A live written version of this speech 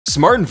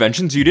Smart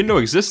inventions you didn't know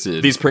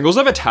existed. These Pringles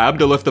have a tab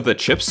to lift up the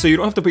chips so you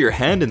don't have to put your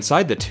hand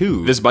inside the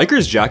tube. This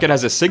biker's jacket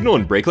has a signal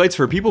and brake lights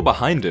for people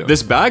behind him.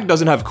 This bag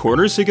doesn't have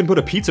corners so you can put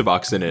a pizza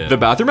box in it. The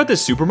bathroom at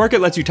this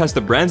supermarket lets you test the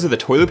brands of the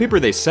toilet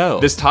paper they sell.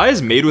 This tie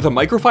is made with a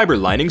microfiber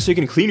lining so you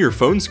can clean your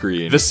phone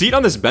screen. The seat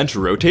on this bench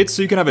rotates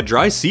so you can have a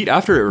dry seat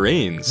after it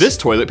rains. This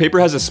toilet paper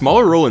has a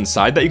smaller roll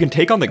inside that you can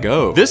take on the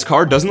go. This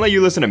car doesn't let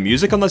you listen to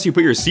music unless you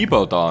put your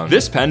seatbelt on.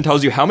 This pen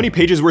tells you how many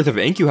pages worth of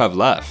ink you have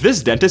left.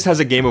 This dentist has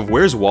a game of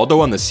Where's Waldo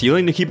on the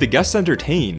ceiling to keep the guests entertained.